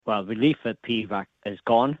Well, relief at Pivac is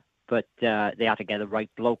gone, but they had to get the right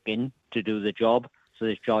bloke in to do the job. So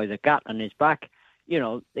there's joy that Gatland is back.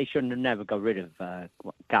 They shouldn't have never got rid of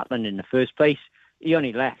Gatland in the first place. He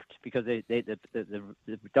only left because the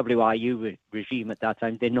WIU regime at that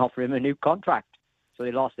time didn't offer him a new contract. So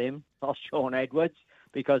they lost Sean Edwards,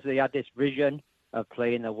 because they had this vision of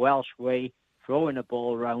playing the Welsh way, throwing the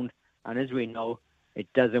ball around. And as we know,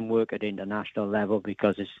 it doesn't work at international level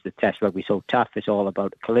because the test rugby so tough. It's all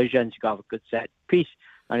about collisions. You've got to have a good set piece.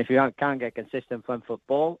 And if you can't get consistent fun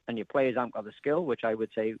football and your players haven't got the skill, which I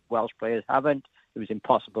would say Welsh players haven't, it was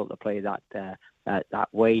impossible to play that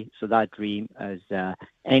way. So that dream has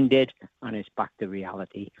ended, and it's back to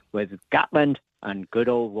reality with Gatland and good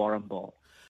old Warren Ball.